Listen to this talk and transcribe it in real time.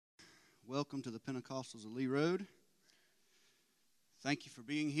welcome to the Pentecostals of Lee Road. Thank you for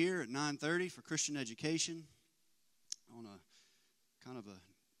being here at 9:30 for Christian education on a kind of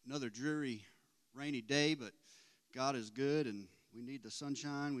another dreary, rainy day, but God is good, and we need the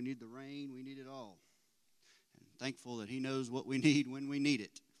sunshine, we need the rain, we need it all. And thankful that He knows what we need when we need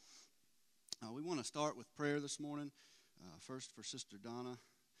it. We want to start with prayer this morning. First for Sister Donna.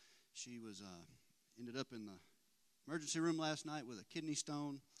 She was ended up in the emergency room last night with a kidney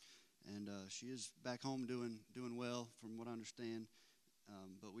stone, and she is back home doing well, from what I understand.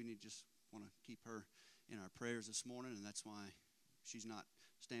 But we just want to keep her in our prayers this morning, and that's why she's not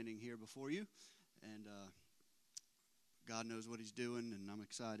standing here before you. And God knows what He's doing, and I'm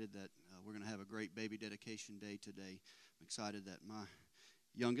excited that we're going to have a great baby dedication day today. I'm excited that my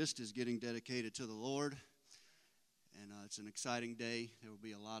youngest is getting dedicated to the Lord, and it's an exciting day. There will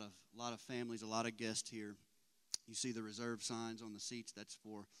be a lot of families, a lot of guests here. You see the reserve signs on the seats. That's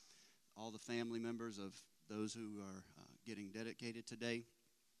for all the family members of those who are getting dedicated today,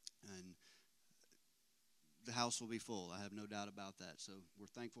 and the house will be full. I have no doubt about that. So we're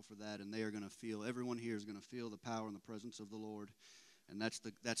thankful for that, and everyone here is going to feel the power and the presence of the Lord, and that's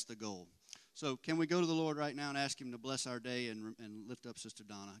the goal. So can we go to the Lord right now and ask Him to bless our day and lift up Sister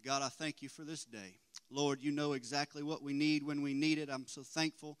Donna? God, I thank You for this day. Lord, You know exactly what we need when we need it. I'm so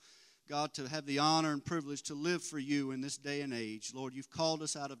thankful, God, to have the honor and privilege to live for You in this day and age. Lord, You've called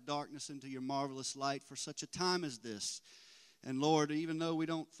us out of darkness into Your marvelous light for such a time as this. And Lord, even though we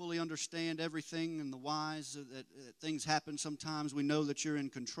don't fully understand everything and the whys that things happen sometimes, we know that You're in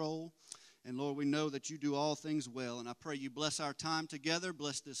control. And Lord, we know that You do all things well. And I pray You bless our time together.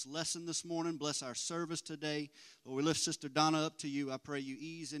 Bless this lesson this morning. Bless our service today. Lord, we lift Sister Donna up to You. I pray You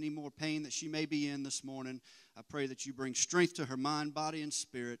ease any more pain that she may be in this morning. I pray that You bring strength to her mind, body, and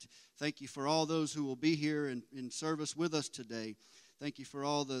spirit. Thank You for all those who will be here in service with us today. Thank You for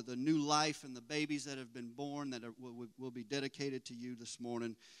all the new life and the babies that have been born that will be dedicated to You this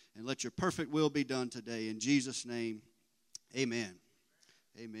morning. And let Your perfect will be done today. In Jesus' name, amen.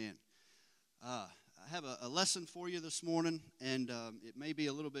 Amen. I have a lesson for you this morning, and it may be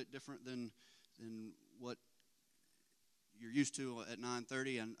a little bit different than what you're used to at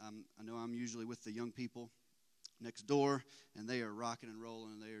 9:30. And I know I'm usually with the young people next door, and they are rocking and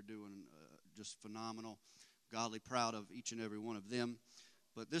rolling, and they are doing just phenomenal. Godly proud of each and every one of them.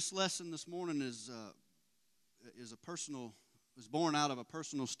 But this lesson this morning is born out of a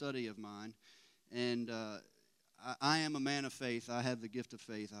personal study of mine, and I am a man of faith. I have the gift of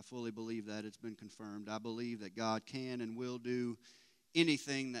faith. I fully believe that. It's been confirmed. I believe that God can and will do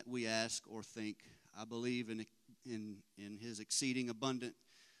anything that we ask or think. I believe in His exceeding abundant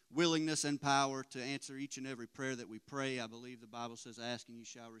willingness and power to answer each and every prayer that we pray. I believe the Bible says, asking you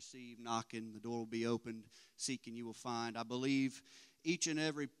shall receive, knocking, the door will be opened, seeking you will find. I believe each and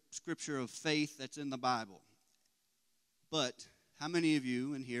every scripture of faith that's in the Bible. But how many of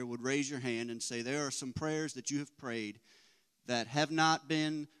you in here would raise your hand and say there are some prayers that you have prayed that have not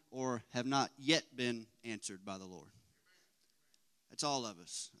been or have not yet been answered by the Lord? That's all of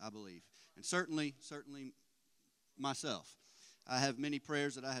us, I believe. And certainly myself. I have many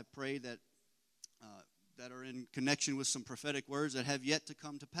prayers that I have prayed that are in connection with some prophetic words that have yet to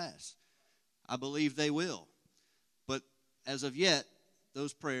come to pass. I believe they will. But as of yet,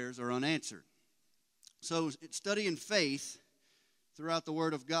 those prayers are unanswered. So studying faith throughout the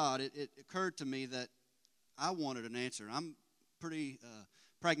Word of God, it occurred to me that I wanted an answer. I'm pretty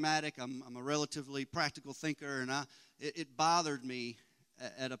pragmatic. I'm a relatively practical thinker, and it bothered me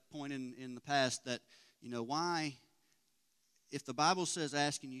at a point in the past that, why, if the Bible says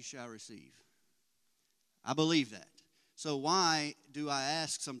ask and you shall receive, I believe that. So why do I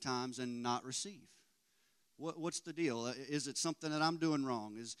ask sometimes and not receive? What's the deal? Is it something that I'm doing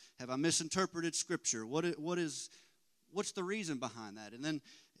wrong? Have I misinterpreted Scripture? What's the reason behind that? And then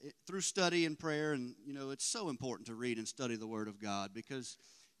through study and prayer, and it's so important to read and study the Word of God, because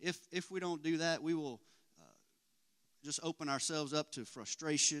if we don't do that, we will just open ourselves up to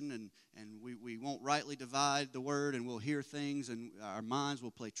frustration, and we won't rightly divide the Word, and we'll hear things, and our minds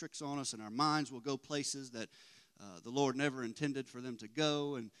will play tricks on us, and our minds will go places that the Lord never intended for them to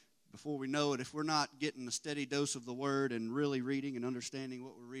go. And before we know it, if we're not getting a steady dose of the Word and really reading and understanding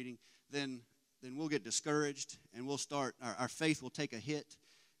what we're reading, then we'll get discouraged, and we'll start, our faith will take a hit,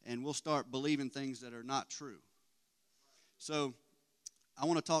 and we'll start believing things that are not true. So I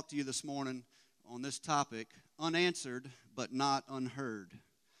want to talk to you this morning on this topic, unanswered but not unheard.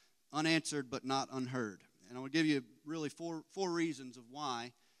 Unanswered but not unheard. And I will give you really four reasons of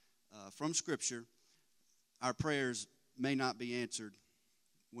why, from Scripture, our prayers may not be answered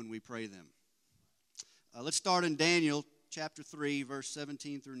when we pray them. Let's start in Daniel chapter 3, verse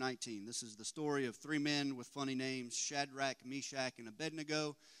 17 through 19. This is the story of three men with funny names, Shadrach, Meshach, and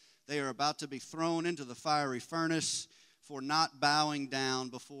Abednego. They are about to be thrown into the fiery furnace for not bowing down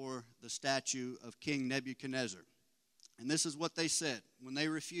before the statue of King Nebuchadnezzar. And this is what they said when they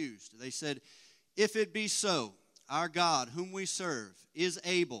refused. They said, "If it be so, our God, whom we serve, is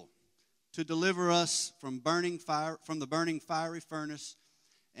able to deliver us from the burning fiery furnace,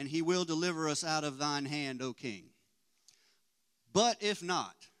 and he will deliver us out of thine hand, O king. But if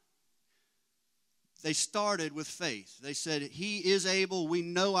not," they started with faith. They said, "He is able. We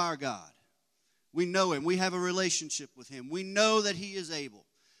know our God. We know him. We have a relationship with him. We know that he is able.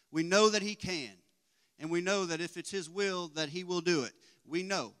 We know that he can. And we know that if it's his will, that he will do it. We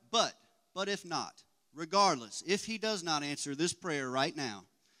know. But if not, regardless, if he does not answer this prayer right now,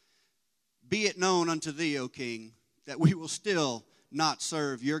 be it known unto thee, O king, that we will still not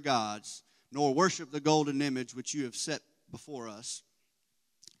serve your gods, nor worship the golden image which you have set before us."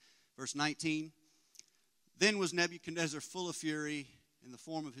 Verse 19, "Then was Nebuchadnezzar full of fury, and the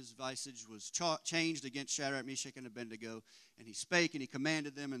form of his visage was changed against Shadrach, Meshach, and Abednego. And he spake, and he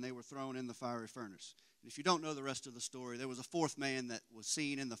commanded them, and they were thrown in the fiery furnace." And if you don't know the rest of the story, there was a fourth man that was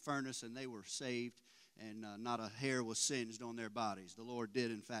seen in the furnace, and they were saved, and not a hair was singed on their bodies. The Lord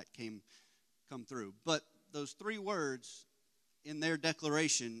did, in fact, come through. But those three words in their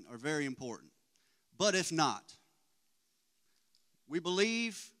declaration are very important. But if not, we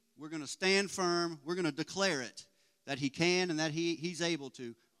believe, we're going to stand firm, we're going to declare it, that he can and that he's able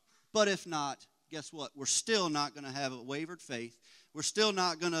to. But if not, guess what? We're still not going to have a wavered faith. We're still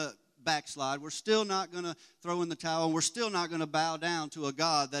not going to backslide. We're still not going to throw in the towel. And we're still not going to bow down to a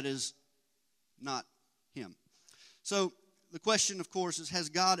God that is not him. So the question, of course, is, has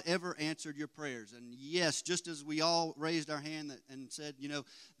God ever answered your prayers? And yes, just as we all raised our hand and said,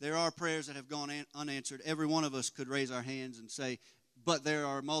 there are prayers that have gone unanswered. Every one of us could raise our hands and say, but there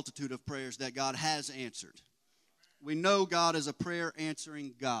are a multitude of prayers that God has answered. We know God is a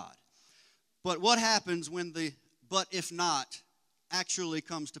prayer-answering God. But what happens when the "but if not" actually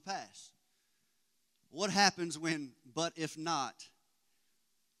comes to pass? What happens when "but if not"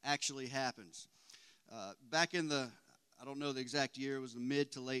 actually happens? Back in I don't know the exact year, it was the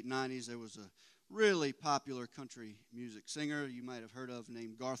mid to late 90s, there was a really popular country music singer you might have heard of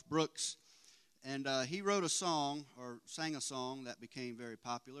named Garth Brooks. And he wrote a song, or sang a song, that became very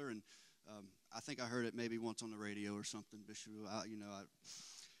popular. And I think I heard it maybe once on the radio or something.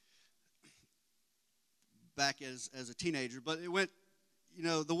 Back as a teenager. But it went,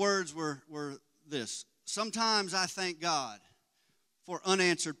 the words were this: "Sometimes I thank God for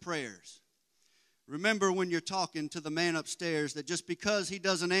unanswered prayers. Remember when you're talking to the man upstairs that just because he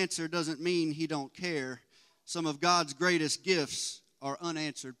doesn't answer doesn't mean he don't care. Some of God's greatest gifts are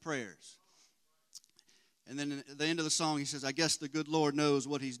unanswered prayers." And then at the end of the song, he says, "I guess the good Lord knows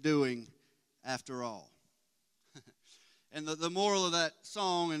what he's doing after all." And the moral of that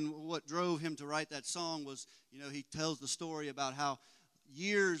song, and what drove him to write that song, was, he tells the story about how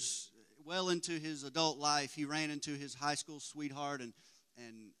years, well into his adult life, he ran into his high school sweetheart,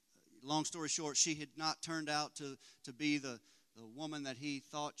 and long story short, she had not turned out to be the woman that he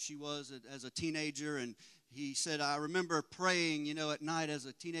thought she was as a teenager. And he said, "I remember praying, at night as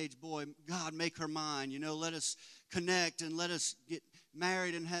a teenage boy, God, make her mine, let us connect and let us get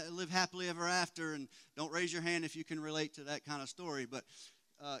married and live happily ever after." And don't raise your hand if you can relate to that kind of story. But,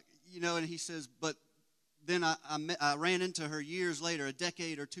 and he says, "But then I ran into her years later, a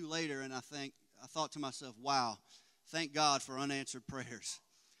decade or two later, and I thought to myself, wow, thank God for unanswered prayers.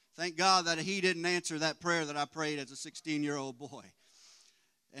 Thank God that he didn't answer that prayer that I prayed as a 16-year-old boy."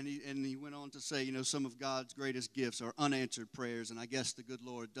 And he went on to say, some of God's greatest gifts are unanswered prayers, and I guess the good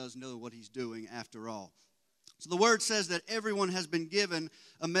Lord does know what he's doing after all. So the word says that everyone has been given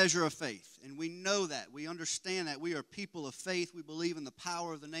a measure of faith, and we know that. We understand that. We are people of faith. We believe in the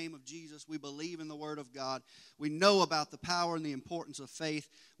power of the name of Jesus. We believe in the Word of God. We know about the power and the importance of faith.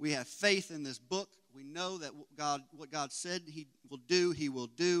 We have faith in this book. We know that what God said he will do, he will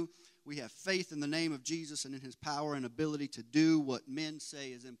do. We have faith in the name of Jesus and in his power and ability to do what men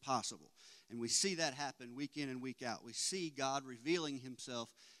say is impossible. And we see that happen week in and week out. We see God revealing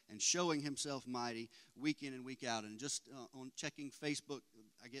himself and showing himself mighty week in and week out. And just on checking Facebook,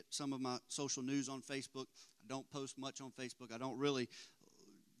 I get some of my social news on Facebook. I don't post much on Facebook.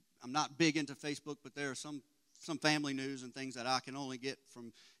 I'm not big into Facebook, but there are some family news and things that I can only get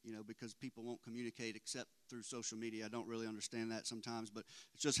from, because people won't communicate except through social media. I don't really understand that sometimes, but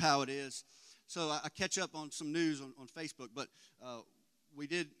it's just how it is. So I catch up on some news on Facebook. But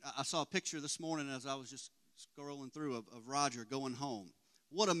I saw a picture this morning as I was just scrolling through of Roger going home.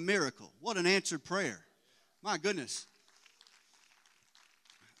 What a miracle. What an answered prayer. My goodness.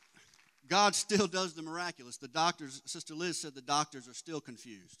 God still does the miraculous. The doctors, Sister Liz said the doctors are still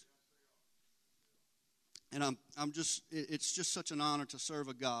confused. And it's just such an honor to serve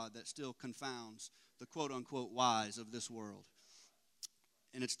a God that still confounds the quote-unquote wise of this world.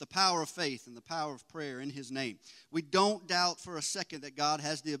 And it's the power of faith and the power of prayer in His name. We don't doubt for a second that God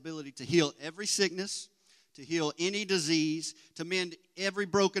has the ability to heal every sickness, to heal any disease, to mend every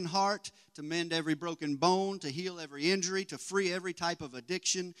broken heart, to mend every broken bone, to heal every injury, to free every type of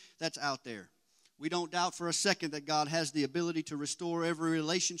addiction that's out there. We don't doubt for a second that God has the ability to restore every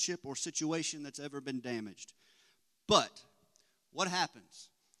relationship or situation that's ever been damaged. But what happens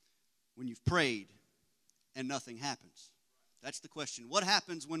when you've prayed and nothing happens? That's the question. What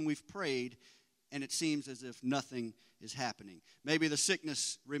happens when we've prayed and it seems as if nothing is happening? Maybe the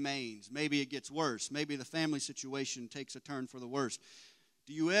sickness remains. Maybe it gets worse. Maybe the family situation takes a turn for the worse.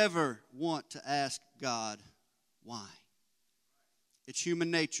 Do you ever want to ask God why? It's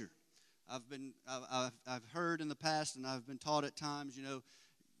human nature. I've heard in the past, and I've been taught at times,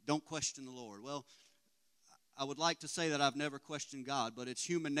 don't question the Lord. Well, I would like to say that I've never questioned God, but it's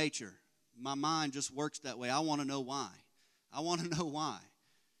human nature. My mind just works that way. I want to know why. I want to know why.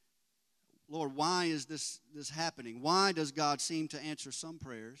 Lord, why is this happening? Why does God seem to answer some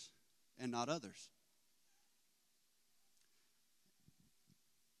prayers and not others?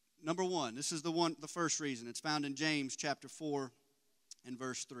 Number one, this is the first reason. It's found in James chapter 4 and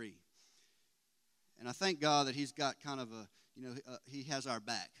verse 3. And I thank God that He's got kind of He has our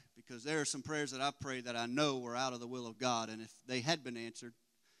back, because there are some prayers that I've prayed that I know were out of the will of God, and if they had been answered,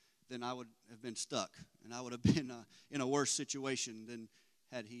 then I would have been stuck, and I would have been in a worse situation than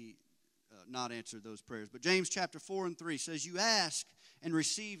had He not answered those prayers. But James chapter 4 and 3 says, "You ask and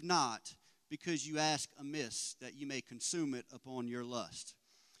receive not, because you ask amiss, that you may consume it upon your lust."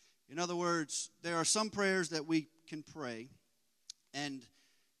 In other words, there are some prayers that we can pray, and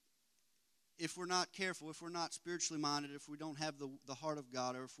if we're not careful, if we're not spiritually minded, if we don't have the heart of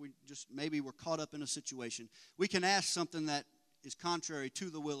God, or if maybe we're caught up in a situation, we can ask something that is contrary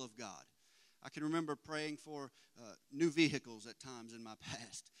to the will of God. I can remember praying for new vehicles at times in my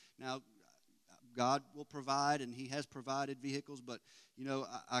past. Now, God will provide, and He has provided vehicles, but,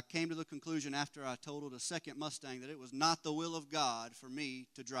 I came to the conclusion after I totaled a second Mustang that it was not the will of God for me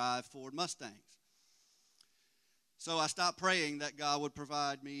to drive Ford Mustangs. So I stopped praying that God would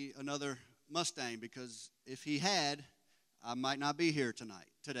provide me another Mustang, because if He had, I might not be here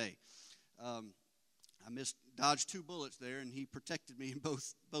today. I dodged 2 bullets there, and He protected me in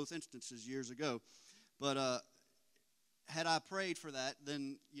both instances years ago. But had I prayed for that,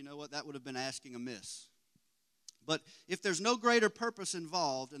 then you know what? That would have been asking amiss. But if there's no greater purpose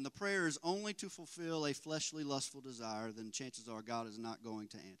involved, and the prayer is only to fulfill a fleshly, lustful desire, then chances are God is not going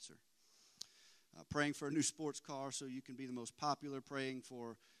to answer. Praying for a new sports car so you can be the most popular, praying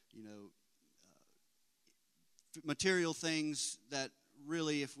for, material things that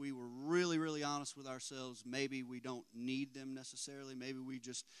really, if we were really, really honest with ourselves, maybe we don't need them necessarily. Maybe we're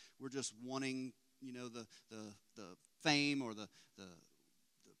just wanting, the fame or the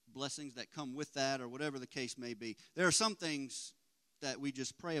blessings that come with that, or whatever the case may be. There are some things that we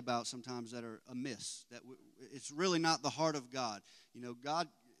just pray about sometimes that are amiss. It's really not the heart of God. God,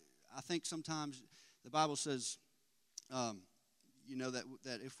 I think sometimes the Bible says, that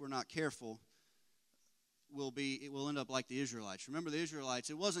if we're not careful, it will end up like the Israelites. Remember the Israelites,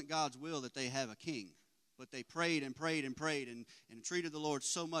 it wasn't God's will that they have a king, but they prayed and prayed and prayed and treated the Lord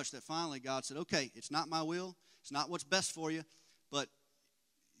so much that finally God said, okay, it's not my will, it's not what's best for you, but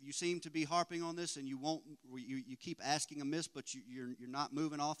you seem to be harping on this, and you keep asking amiss, but you're not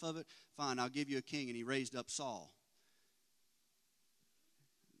moving off of it. Fine, I'll give you a king. And He raised up Saul,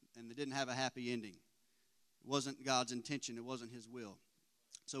 and they didn't have a happy ending. It wasn't God's intention. It wasn't His will.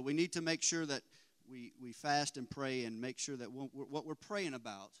 So we need to make sure that we fast and pray, and make sure that what we're praying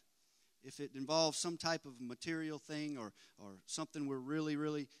about, if it involves some type of material thing or something we're really,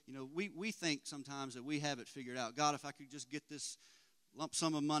 really, we think sometimes that we have it figured out. God, if I could just get this lump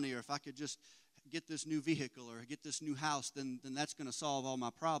sum of money, or if I could just get this new vehicle or get this new house, then that's going to solve all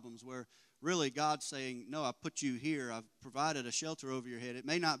my problems. Where really God's saying, no, I put you here. I've provided a shelter over your head. It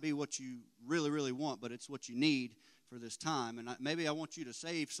may not be what you really, really want, but it's what you need for this time. And maybe I want you to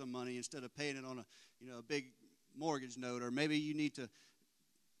save some money instead of paying it on a big mortgage note. Or maybe you need to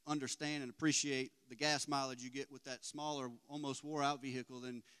understand and appreciate the gas mileage you get with that smaller, almost wore-out vehicle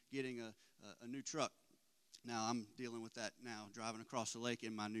than getting a new truck. Now, I'm dealing with that now, driving across the lake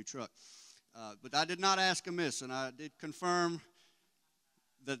in my new truck. But I did not ask amiss, and I did confirm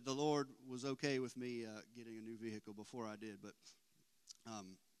that the Lord was okay with me getting a new vehicle before I did. But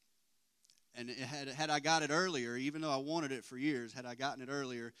And had I got it earlier, even though I wanted it for years, had I gotten it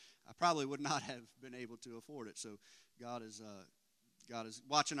earlier, I probably would not have been able to afford it. So God is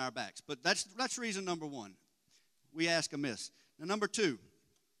watching our backs. But that's reason number one. We ask amiss. Now, number two,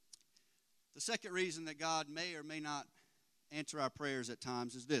 the second reason that God may or may not answer our prayers at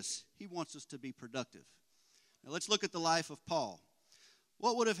times is this. He wants us to be productive. Now, let's look at the life of Paul.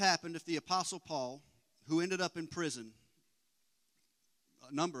 What would have happened if the Apostle Paul, who ended up in prison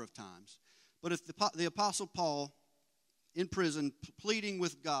a number of times, but if the Apostle Paul in prison pleading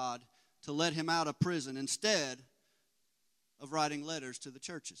with God to let him out of prison instead of writing letters to the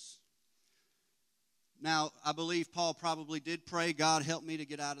churches? Now, I believe Paul probably did pray, God, help me to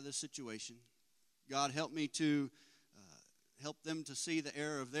get out of this situation. God, help me to help them to see the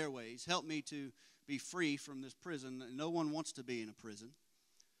error of their ways. Help me to be free from this prison. No one wants to be in a prison.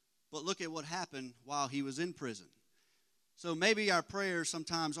 But look at what happened while he was in prison. So maybe our prayers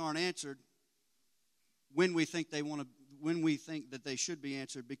sometimes aren't answered when we think that they should be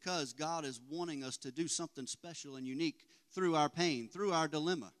answered, because God is wanting us to do something special and unique through our pain, through our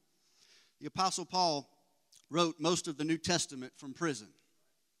dilemma. The Apostle Paul wrote most of the New Testament from prison.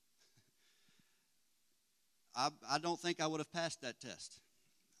 I don't think I would have passed that test.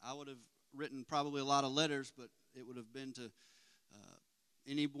 I would have written probably a lot of letters, but it would have been to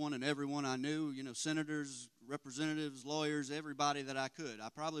anyone and everyone I knew, senators, representatives, lawyers, everybody that I could. I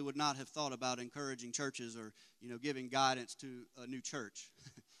probably would not have thought about encouraging churches or, giving guidance to a new church.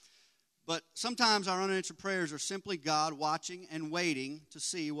 But sometimes our unanswered prayers are simply God watching and waiting to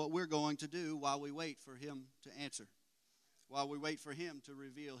see what we're going to do while we wait for Him to answer, while we wait for Him to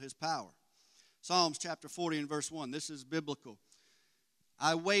reveal His power. Psalms chapter 40 and verse 1, this is biblical.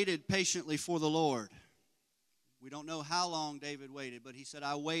 I waited patiently for the Lord. We don't know how long David waited, but he said,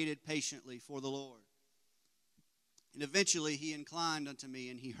 I waited patiently for the Lord. And eventually He inclined unto me,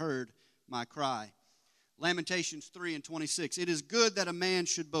 and He heard my cry. Lamentations 3 and 26, it is good that a man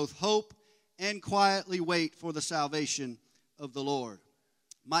should both hope and quietly wait for the salvation of the Lord.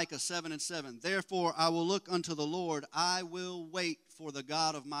 Micah 7 and 7, therefore I will look unto the Lord, I will wait for the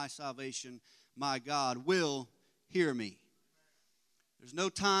God of my salvation, my God will hear me. There's no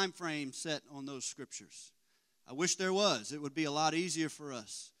time frame set on those scriptures. I wish there was. It would be a lot easier for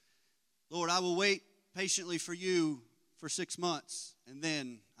us. Lord, I will wait patiently for you for 6 months, and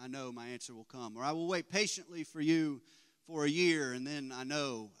then I know my answer will come. Or I will wait patiently for you for a year, and then I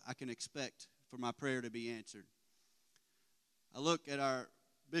know I can expect for my prayer to be answered. I look at our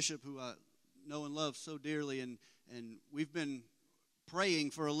bishop, who I know and love so dearly, and we've been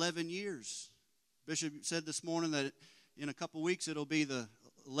praying for 11 years. Bishop said this morning that in a couple weeks it'll be the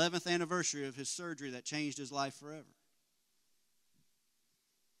 11th anniversary of his surgery that changed his life forever.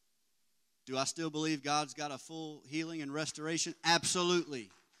 Do I still believe God's got a full healing and restoration? Absolutely.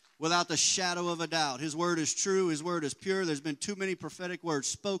 Without the shadow of a doubt. His word is true. His word is pure. There's been too many prophetic words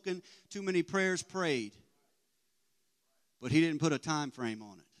spoken, too many prayers prayed. But He didn't put a time frame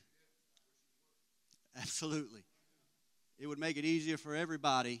on it. Absolutely. It would make it easier for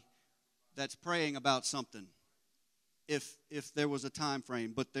everybody that's praying about something if there was a time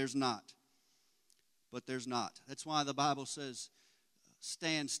frame, but there's not. But there's not. That's why the Bible says,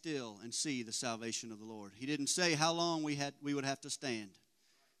 stand still and see the salvation of the Lord. He didn't say how long we would have to stand.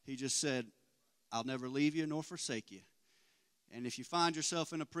 He just said, I'll never leave you nor forsake you. And if you find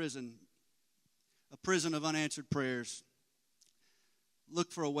yourself in a prison of unanswered prayers,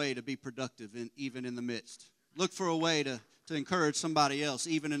 look for a way to be productive even in the midst. Look for a way to encourage somebody else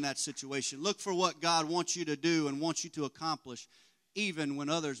even in that situation. Look for what God wants you to do and wants you to accomplish even when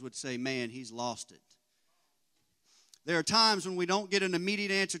others would say, man, he's lost it. There are times when we don't get an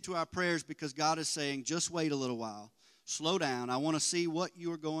immediate answer to our prayers because God is saying, just wait a little while. Slow down. I want to see what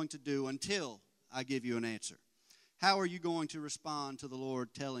you are going to do until I give you an answer. How are you going to respond to the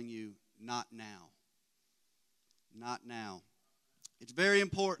Lord telling you, not now? Not now. It's very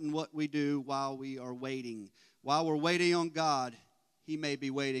important what we do while we are waiting. While we're waiting on God, He may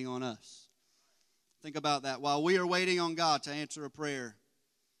be waiting on us. Think about that. While we are waiting on God to answer a prayer,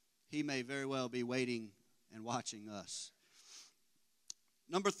 He may very well be waiting and watching us.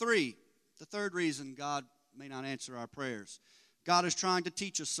 Number 3, the third reason God may not answer our prayers. God is trying to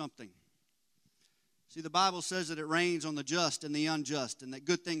teach us something. See, the Bible says that it rains on the just and the unjust, and that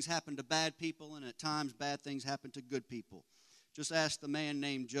good things happen to bad people, and at times bad things happen to good people. Just ask the man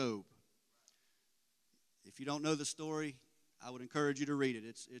named Job. If you don't know the story, I would encourage you to read it.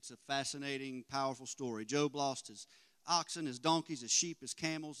 It's a fascinating, powerful story. Job lost his oxen, his donkeys, his sheep, his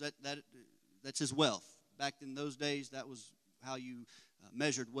camels. That's his wealth. Back in those days, that was how you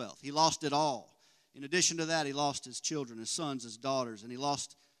measured wealth. He lost it all. In addition to that, he lost his children, his sons, his daughters, and he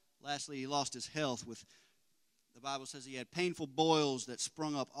lost Lastly, he lost his health. The Bible says he had painful boils that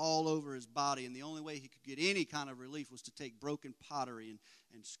sprung up all over his body, and the only way he could get any kind of relief was to take broken pottery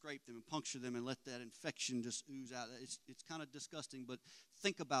and scrape them and puncture them and let that infection just ooze out. It's kind of disgusting, but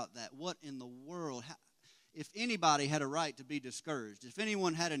think about that. What in the world? If anybody had a right to be discouraged, if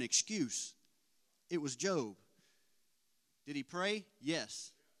anyone had an excuse, it was Job. Did he pray?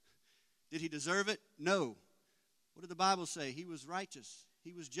 Yes. Did he deserve it? No. What did the Bible say? He was righteous.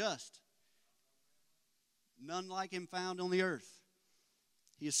 He was just. None like him found on the earth.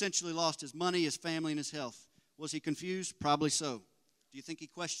 He essentially lost his money, his family, and his health. Was he confused? Probably so. Do you think he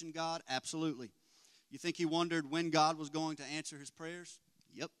questioned God? Absolutely. You think he wondered when God was going to answer his prayers?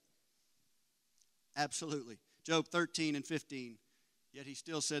 Yep. Absolutely. Job 13 and 15. Yet he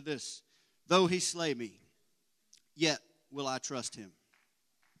still said this, though he slay me, yet will I trust him.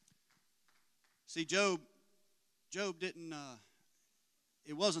 See, Job didn't,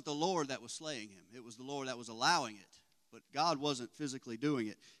 it wasn't the Lord that was slaying him. It was the Lord that was allowing it. But God wasn't physically doing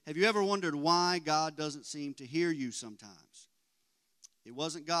it. Have you ever wondered why God doesn't seem to hear you sometimes? It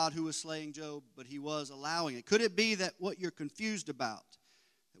wasn't God who was slaying Job, but he was allowing it. Could it be that what you're confused about,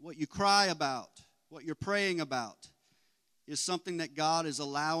 that what you cry about, what you're praying about, is something that God is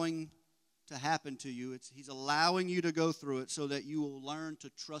allowing to happen to you? He's allowing you to go through it so that you will learn to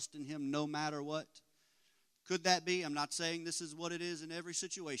trust in him no matter what. Could that be? I'm not saying this is what it is in every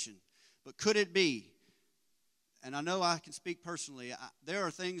situation, but could it be? And I know I can speak personally. There are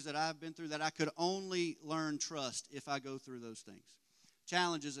things that I've been through that I could only learn trust if I go through those things.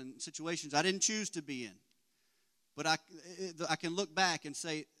 Challenges and situations I didn't choose to be in. But I can look back and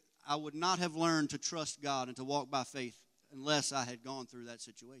say I would not have learned to trust God and to walk by faith unless I had gone through that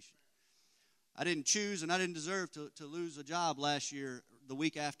situation. I didn't choose and I didn't deserve to lose a job last year, the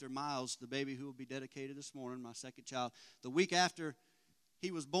week after Miles, the baby who will be dedicated this morning, my second child. The week after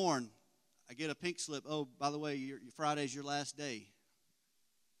he was born, I get a pink slip. Oh, by the way, Friday's your last day.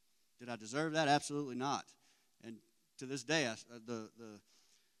 Did I deserve that? Absolutely not. And to this day, the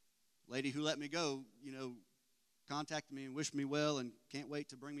lady who let me go, contacted me and wished me well and can't wait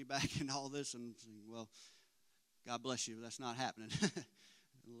to bring me back and all this. And, well, God bless you. That's not happening.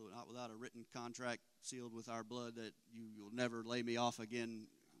 Not without a written contract sealed with our blood that you'll never lay me off again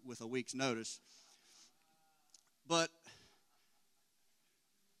with a week's notice. But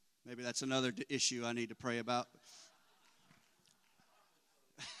maybe that's another issue I need to pray about.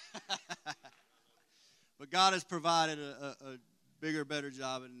 But God has provided a bigger, better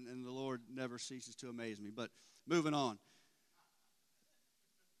job, and the Lord never ceases to amaze me. But moving on.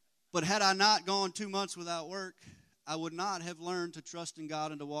 But had I not gone 2 months without work, I would not have learned to trust in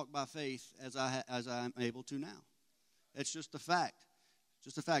God and to walk by faith as I'm able to now. It's just a fact.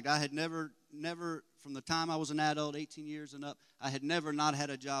 Just a fact. I had never, from the time I was an adult, 18 years and up, I had never not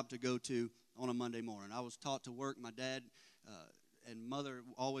had a job to go to on a Monday morning. I was taught to work. My dad and mother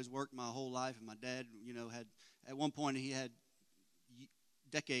always worked my whole life, and my dad, had, at one point, he had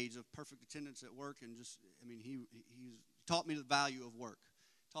decades of perfect attendance at work, and he taught me the value of work.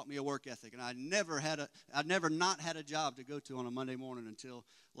 Taught me a work ethic, and I'd never not had a job to go to on a Monday morning until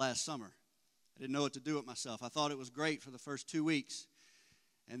last summer. I didn't know what to do with myself. I thought it was great for the first 2 weeks,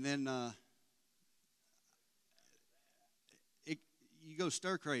 and then you go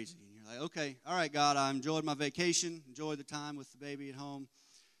stir crazy. And you're like, okay, all right, God, I enjoyed my vacation, enjoyed the time with the baby at home.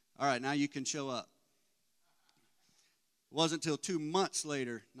 All right, now you can show up. It wasn't until 2 months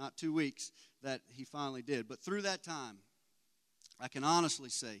later, not 2 weeks, that he finally did. But through that time, I can honestly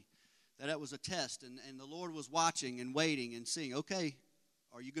say that it was a test, and the Lord was watching and waiting and seeing, okay,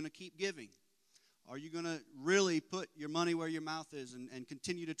 are you going to keep giving? Are you going to really put your money where your mouth is and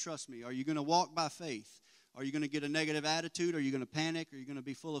continue to trust me? Are you going to walk by faith? Are you going to get a negative attitude? Are you going to panic? Are you going to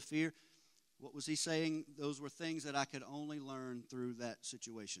be full of fear? What was he saying? Those were things that I could only learn through that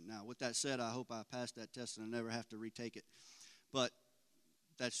situation. Now, with that said, I hope I passed that test and I never have to retake it. But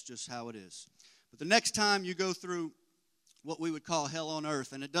that's just how it is. But the next time you go through what we would call hell on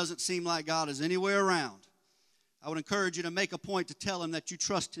earth, and it doesn't seem like God is anywhere around, I would encourage you to make a point to tell him that you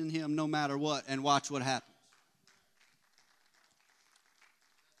trust in him no matter what, and watch what happens.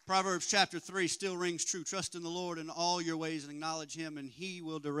 Proverbs chapter 3 still rings true. Trust in the Lord in all your ways and acknowledge him, and he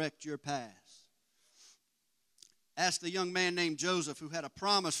will direct your paths. Ask the young man named Joseph who had a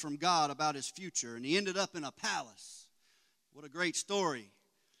promise from God about his future, and he ended up in a palace. What a great story.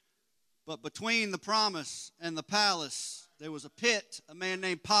 But between the promise and the palace, there was a pit, a man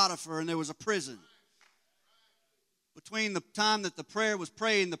named Potiphar, and there was a prison. Between the time that the prayer was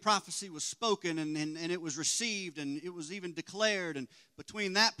prayed and the prophecy was spoken and it was received and it was even declared, and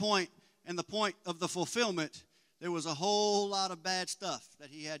between that point and the point of the fulfillment, there was a whole lot of bad stuff that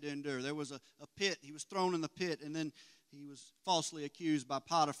he had to endure. There was a pit. He was thrown in the pit, and then he was falsely accused by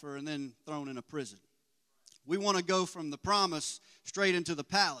Potiphar and then thrown in a prison. We want to go from the promise straight into the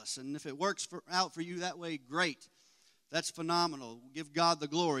palace, and if it works out for you that way, great. That's phenomenal. Give God the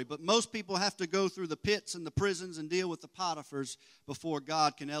glory. But most people have to go through the pits and the prisons and deal with the Potiphars before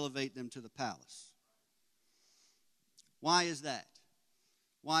God can elevate them to the palace. Why is that?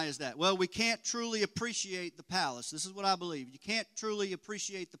 Why is that? Well, we can't truly appreciate the palace. This is what I believe. You can't truly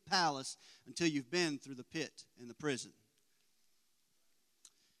appreciate the palace until you've been through the pit and the prison.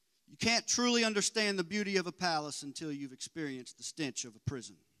 You can't truly understand the beauty of a palace until you've experienced the stench of a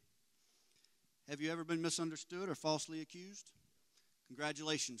prison. Have you ever been misunderstood or falsely accused?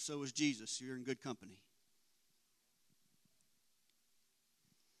 Congratulations, so is Jesus. You're in good company.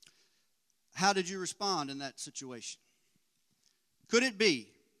 How did you respond in that situation? Could it be?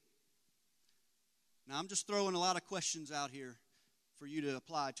 Now, I'm just throwing a lot of questions out here for you to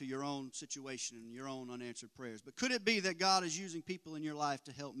apply to your own situation and your own unanswered prayers. But could it be that God is using people in your life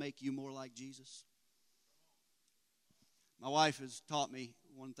to help make you more like Jesus? My wife has taught me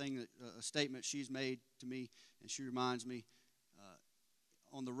one thing, a statement she's made to me, and she reminds me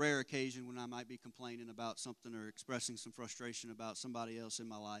on the rare occasion when I might be complaining about something or expressing some frustration about somebody else in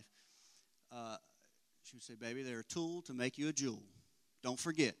my life. She would say, baby, they're a tool to make you a jewel. Don't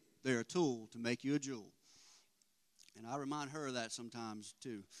forget, they're a tool to make you a jewel. And I remind her of that sometimes,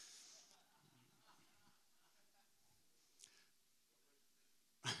 too.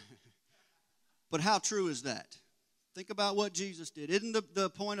 But how true is that? Think about what Jesus did. Isn't the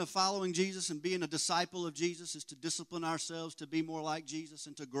point of following Jesus and being a disciple of Jesus is to discipline ourselves to be more like Jesus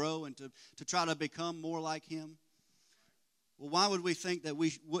and to grow and to try to become more like him? Well, why would we think that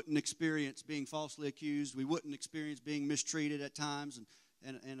we wouldn't experience being falsely accused? We wouldn't experience being mistreated at times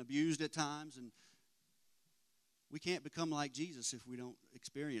and abused at times. And we can't become like Jesus if we don't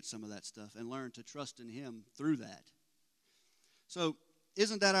experience some of that stuff and learn to trust in him through that. So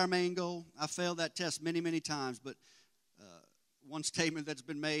isn't that our main goal? I failed that test many, many times, but one statement that's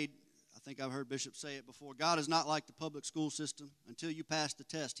been made, I think I've heard Bishop say it before, God is not like the public school system. Until you pass the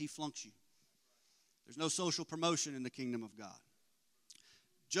test, he flunks you. There's no social promotion in the kingdom of God.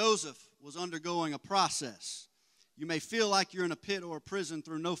 Joseph was undergoing a process. You may feel like you're in a pit or a prison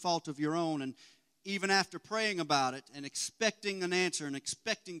through no fault of your own, and even after praying about it and expecting an answer and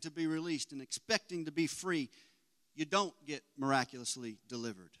expecting to be released and expecting to be free, you don't get miraculously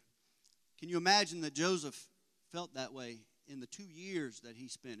delivered. Can you imagine that Joseph felt that way in the 2 years that he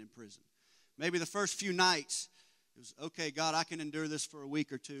spent in prison? Maybe the first few nights, it was, okay, God, I can endure this for a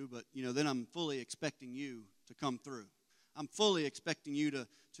week or two, but, then I'm fully expecting you to come through. I'm fully expecting you to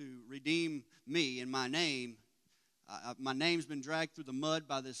redeem me and my name. My name's been dragged through the mud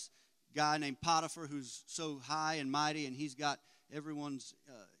by this guy named Potiphar who's so high and mighty, and he's got everyone's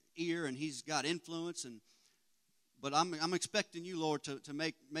ear, and he's got influence. But I'm expecting you, Lord, to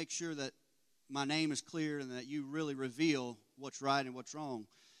make sure that my name is clear and that you really reveal what's right and what's wrong,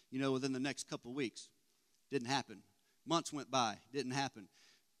 within the next couple of weeks. Didn't happen. Months went by. Didn't happen.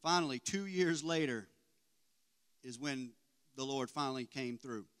 Finally, 2 years later is when the Lord finally came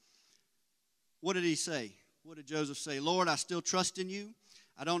through. What did he say? What did Joseph say? Lord, I still trust in you.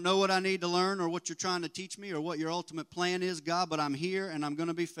 I don't know what I need to learn or what you're trying to teach me or what your ultimate plan is, God, but I'm here and I'm going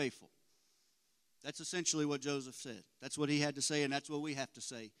to be faithful. That's essentially what Joseph said. That's what he had to say, and that's what we have to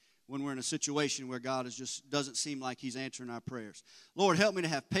say when we're in a situation where God just doesn't seem like he's answering our prayers. Lord, help me to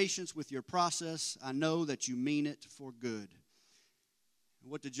have patience with your process. I know that you mean it for good.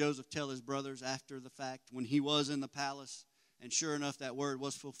 What did Joseph tell his brothers after the fact when he was in the palace? And sure enough, that word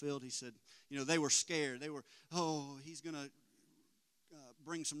was fulfilled. He said, they were scared. They were, he's going to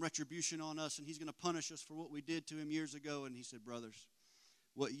bring some retribution on us, and he's going to punish us for what we did to him years ago. And he said, brothers,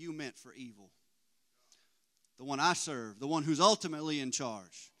 what you meant for evil, the one I serve, the one who's ultimately in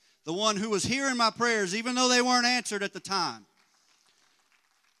charge, the one who was hearing my prayers even though they weren't answered at the time,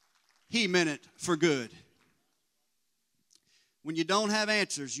 he meant it for good. When you don't have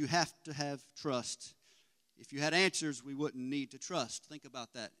answers, you have to have trust. If you had answers, we wouldn't need to trust. Think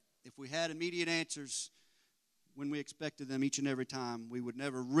about that. If we had immediate answers when we expected them each and every time, we would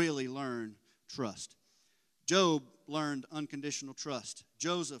never really learn trust. Job learned unconditional trust.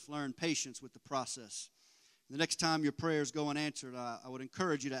 Joseph learned patience with the process. The next time your prayers go unanswered, I would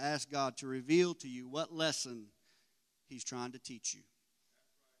encourage you to ask God to reveal to you what lesson he's trying to teach you.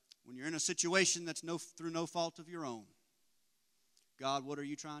 When you're in a situation that's through no fault of your own, God, what are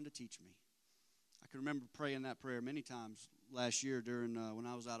you trying to teach me? I can remember praying that prayer many times last year during when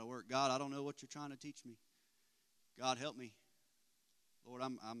I was out of work. God, I don't know what you're trying to teach me. God, help me. Lord,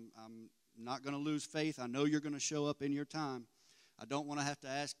 I'm not going to lose faith. I know you're going to show up in your time. I don't want to have to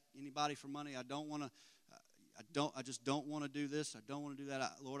ask anybody for money. I just don't want to do this. I don't want to do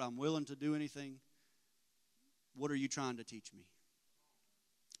that. Lord, I'm willing to do anything. What are you trying to teach me?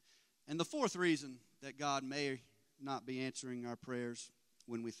 And the fourth reason that God may not be answering our prayers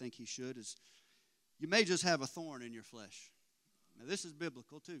when we think he should is you may just have a thorn in your flesh. Now, this is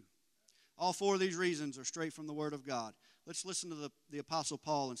biblical too. All four of these reasons are straight from the Word of God. Let's listen to the Apostle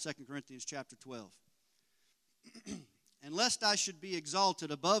Paul in 2 Corinthians chapter 12. And lest I should be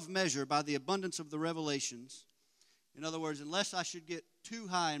exalted above measure by the abundance of the revelations, in other words, unless I should get too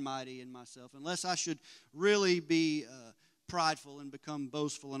high and mighty in myself, unless I should really be prideful and become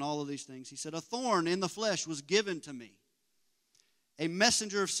boastful and all of these things, he said, a thorn in the flesh was given to me, a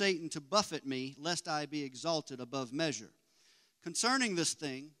messenger of Satan to buffet me, lest I be exalted above measure. Concerning this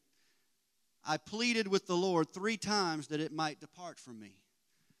thing, I pleaded with the Lord 3 times that it might depart from me.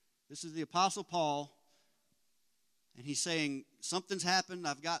 This is the Apostle Paul, and he's saying, something's happened.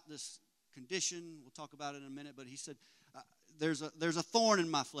 I've got this condition. We'll talk about it in a minute, but he said, there's a thorn in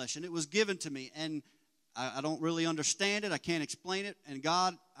my flesh, and it was given to me, and I don't really understand it. I can't explain it, and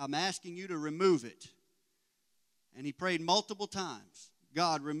God, I'm asking you to remove it. And he prayed multiple times,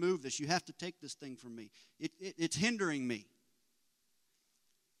 God, remove this. You have to take this thing from me. It's hindering me.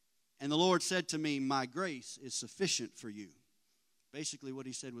 And the Lord said to me, my grace is sufficient for you. Basically what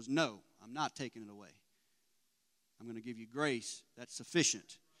he said was, no, I'm not taking it away. I'm going to give you grace that's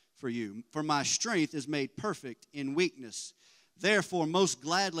sufficient for you. For my strength is made perfect in weakness. Therefore, most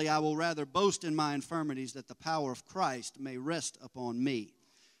gladly I will rather boast in my infirmities, that the power of Christ may rest upon me.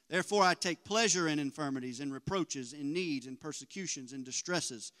 Therefore I take pleasure in infirmities, in reproaches, in needs, in persecutions, in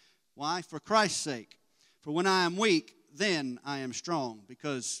distresses. Why? For Christ's sake. For when I am weak, then I am strong.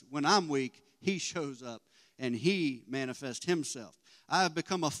 Because when I'm weak, he shows up and he manifests himself. I have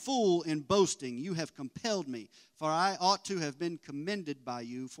become a fool in boasting. You have compelled me. For I ought to have been commended by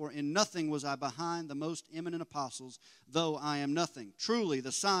you. For in nothing was I behind the most eminent apostles, though I am nothing. Truly,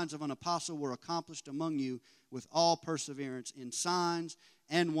 the signs of an apostle were accomplished among you with all perseverance in signs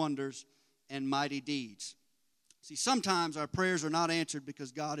and wonders and mighty deeds. See, sometimes our prayers are not answered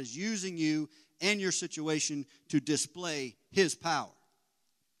because God is using you and your situation to display his power.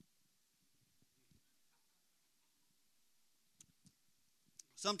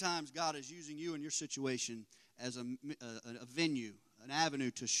 Sometimes God is using you and your situation as a venue, an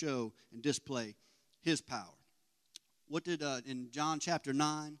avenue to show and display his power. What did, in John chapter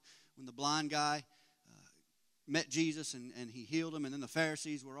 9, when the blind guy met Jesus and he healed him, and then the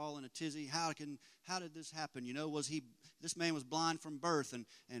Pharisees were all in a tizzy, how did this happen? You know, this man was blind from birth,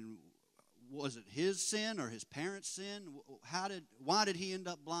 and was it his sin or his parents' sin? Why did he end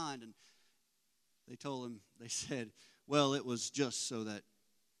up blind? And they told him, they said, well, it was just so that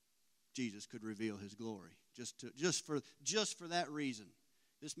Jesus could reveal his glory. Just for that reason.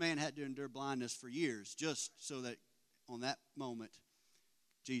 This man had to endure blindness for years, just so that on that moment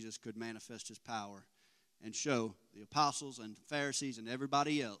Jesus could manifest his power and show the apostles and Pharisees and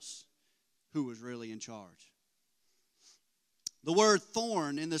everybody else who was really in charge. The word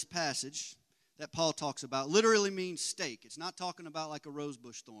thorn in this passage that Paul talks about literally means stake. It's not talking about like a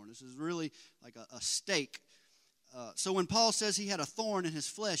rosebush thorn. This is really like a stake. So when Paul says he had a thorn in his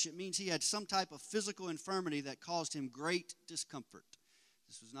flesh, it means he had some type of physical infirmity that caused him great discomfort.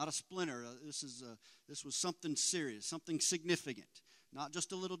 This was not a splinter. This was something serious, something significant, not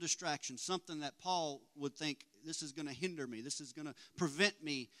just a little distraction, something that Paul would think, this is going to hinder me. This is going to prevent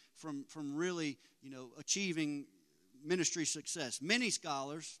me from really, achieving ministry success. Many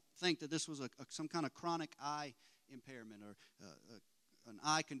scholars think that this was some kind of chronic eye impairment or an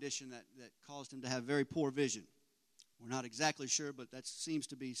eye condition that caused him to have very poor vision. We're not exactly sure, but that seems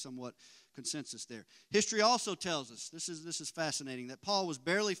to be somewhat consensus there. History also tells us, this is fascinating, that Paul was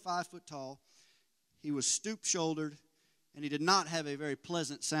barely 5 foot tall. He was stoop-shouldered, and he did not have a very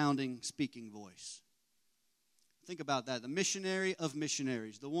pleasant-sounding speaking voice. Think about that. The missionary of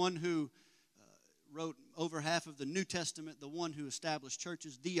missionaries, the one who wrote over half of the New Testament, the one who established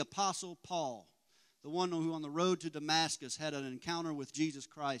churches, the Apostle Paul, the one who on the road to Damascus had an encounter with Jesus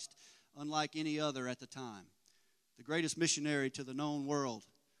Christ unlike any other at the time. The greatest missionary to the known world.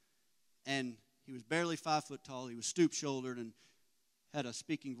 And he was barely 5 foot tall. He was stoop-shouldered and had a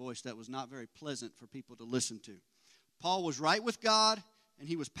speaking voice that was not very pleasant for people to listen to. Paul was right with God, and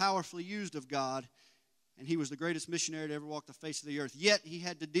he was powerfully used of God, and he was the greatest missionary to ever walk the face of the earth. Yet he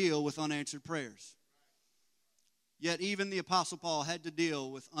had to deal with unanswered prayers. Yet even the Apostle Paul had to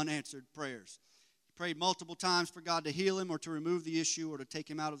deal with unanswered prayers. He prayed multiple times for God to heal him or to remove the issue or to take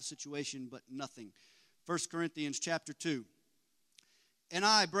him out of the situation, but nothing. 1 Corinthians chapter 2. And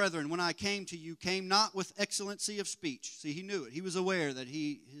I, brethren, when I came to you, came not with excellency of speech. See, he knew it. He was aware that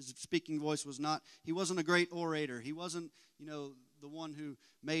his speaking voice was not, he wasn't a great orator. He wasn't, the one who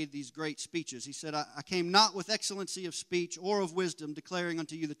made these great speeches. He said, I came not with excellency of speech or of wisdom, declaring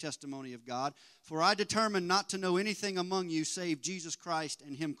unto you the testimony of God. For I determined not to know anything among you save Jesus Christ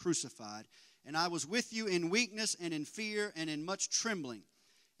and him crucified. And I was with you in weakness and in fear and in much trembling.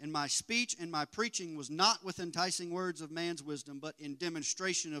 And my speech and my preaching was not with enticing words of man's wisdom, but in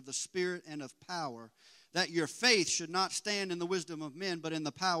demonstration of the Spirit and of power, that your faith should not stand in the wisdom of men, but in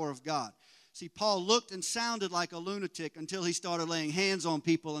the power of God. See, Paul looked and sounded like a lunatic until he started laying hands on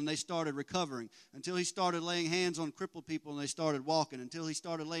people and they started recovering, until he started laying hands on crippled people and they started walking, until he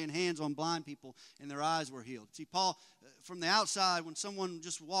started laying hands on blind people and their eyes were healed. See, Paul, from the outside, when someone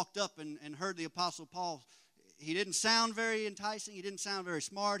just walked up and heard the Apostle Paul, he didn't sound very enticing. He didn't sound very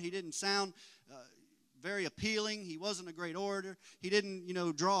smart. He didn't sound very appealing. He wasn't a great orator. He didn't,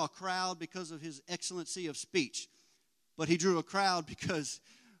 draw a crowd because of his excellency of speech. But he drew a crowd because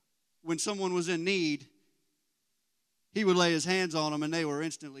when someone was in need, he would lay his hands on them and they were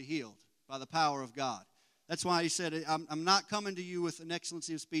instantly healed by the power of God. That's why he said, I'm not coming to you with an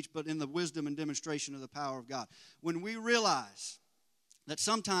excellency of speech, but in the wisdom and demonstration of the power of God. When we realize that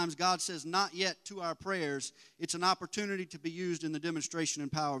sometimes God says not yet to our prayers, it's an opportunity to be used in the demonstration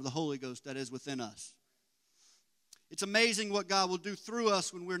and power of the Holy Ghost that is within us. It's amazing what God will do through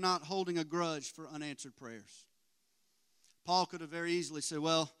us when we're not holding a grudge for unanswered prayers. Paul could have very easily said,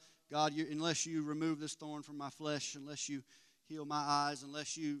 well, God, unless you remove this thorn from my flesh, unless you heal my eyes,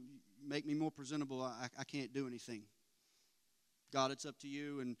 unless you make me more presentable, I can't do anything. God, it's up to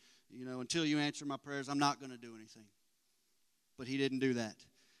you, and until you answer my prayers, I'm not going to do anything. But he didn't do that.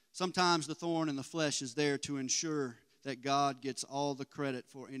 Sometimes the thorn in the flesh is there to ensure that God gets all the credit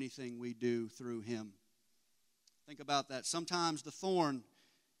for anything we do through him. Think about that. Sometimes the thorn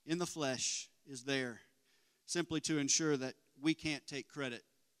in the flesh is there simply to ensure that we can't take credit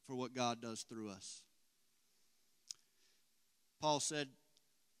for what God does through us. Paul said,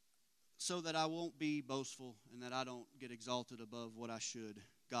 so that I won't be boastful and that I don't get exalted above what I should,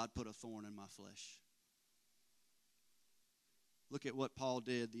 God put a thorn in my flesh. Look at what Paul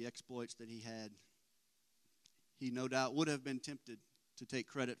did, the exploits that he had. He no doubt would have been tempted to take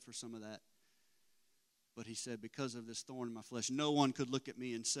credit for some of that. But he said, because of this thorn in my flesh, no one could look at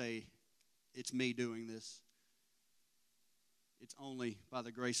me and say, it's me doing this. It's only by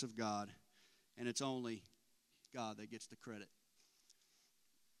the grace of God, and it's only God that gets the credit.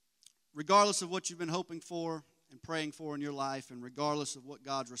 Regardless of what you've been hoping for and praying for in your life, and regardless of what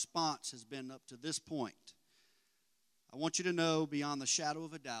God's response has been up to this point, I want you to know beyond the shadow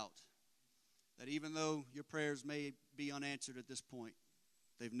of a doubt that even though your prayers may be unanswered at this point,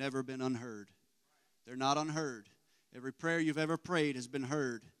 they've never been unheard. They're not unheard. Every prayer you've ever prayed has been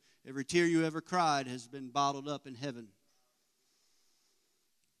heard. Every tear you ever cried has been bottled up in heaven.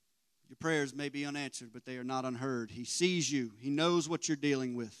 Your prayers may be unanswered, but they are not unheard. He sees you. He knows what you're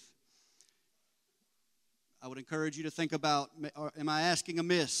dealing with. I would encourage you to think about, am I asking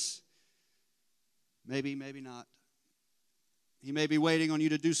amiss? Maybe, maybe not. He may be waiting on you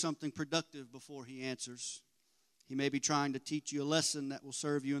to do something productive before he answers. He may be trying to teach you a lesson that will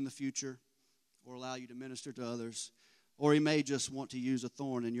serve you in the future or allow you to minister to others. Or he may just want to use a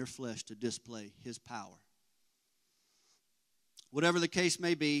thorn in your flesh to display his power. Whatever the case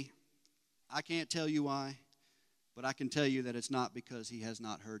may be, I can't tell you why, but I can tell you that it's not because he has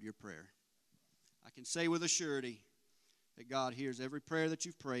not heard your prayer. I can say with a surety that God hears every prayer that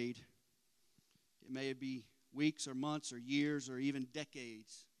you've prayed. It may be weeks or months or years or even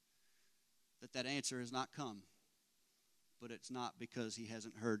decades that answer has not come, but it's not because he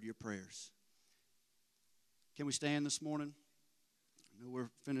hasn't heard your prayers. Can we stand this morning? I know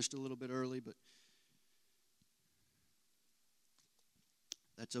we're finished a little bit early, but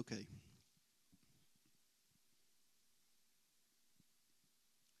that's okay.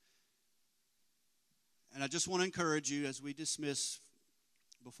 And I just want to encourage you as we dismiss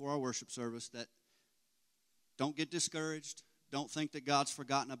before our worship service that don't get discouraged. Don't think that God's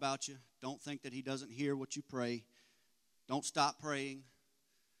forgotten about you. Don't think that he doesn't hear what you pray. Don't stop praying.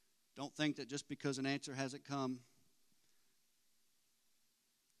 Don't think that just because an answer hasn't come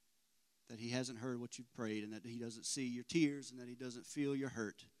that he hasn't heard what you've prayed and that he doesn't see your tears and that he doesn't feel your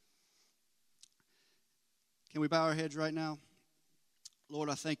hurt. Can we bow our heads right now? Lord,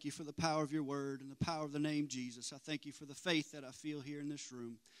 I thank you for the power of your word and the power of the name Jesus. I thank you for the faith that I feel here in this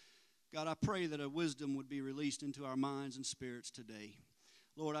room. God, I pray that a wisdom would be released into our minds and spirits today.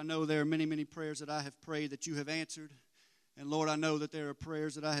 Lord, I know there are many, many prayers that I have prayed that you have answered. And Lord, I know that there are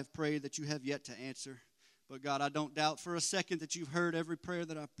prayers that I have prayed that you have yet to answer. But God, I don't doubt for a second that you've heard every prayer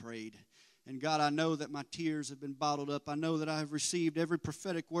that I've prayed. And God, I know that my tears have been bottled up. I know that I have received every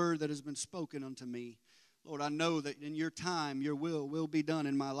prophetic word that has been spoken unto me. Lord, I know that in your time, your will be done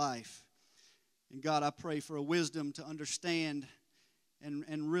in my life. And God, I pray for a wisdom to understand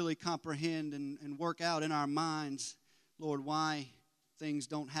and really comprehend and work out in our minds, Lord, why things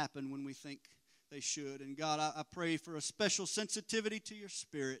don't happen when we think they should. And God, I pray for a special sensitivity to your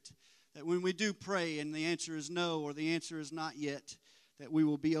Spirit, that when we do pray and the answer is no or the answer is not yet, that we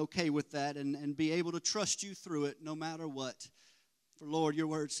will be okay with that and be able to trust you through it no matter what. For Lord, your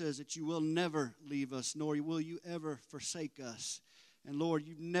word says that you will never leave us, nor will you ever forsake us. And Lord,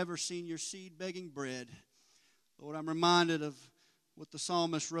 you've never seen your seed begging bread. Lord, I'm reminded of what the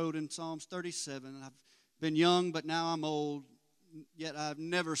psalmist wrote in Psalms 37. I've been young, but now I'm old, yet I've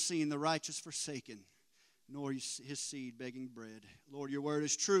never seen the righteous forsaken, nor his seed begging bread. Lord, your word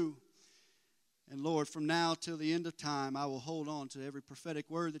is true. And Lord, from now till the end of time, I will hold on to every prophetic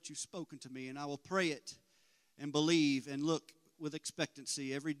word that you've spoken to me, and I will pray it and believe and look with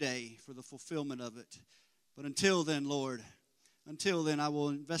expectancy every day for the fulfillment of it. But until then, Lord, I will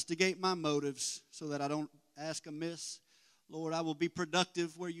investigate my motives so that I don't ask amiss. Lord, I will be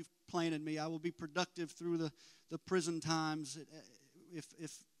productive where you've planted me. I will be productive through the prison times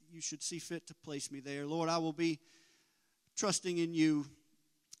if you should see fit to place me there. Lord, I will be trusting in you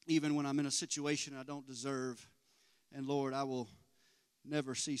even when I'm in a situation I don't deserve. And Lord, I will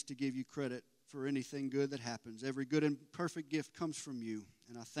never cease to give you credit for anything good that happens. Every good and perfect gift comes from you,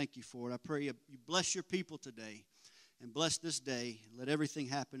 and I thank you for it. I pray you bless your people today and bless this day. Let everything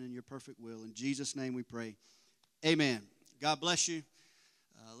happen in your perfect will. In Jesus' name we pray. Amen. God bless you.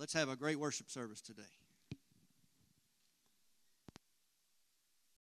 Let's have a great worship service today.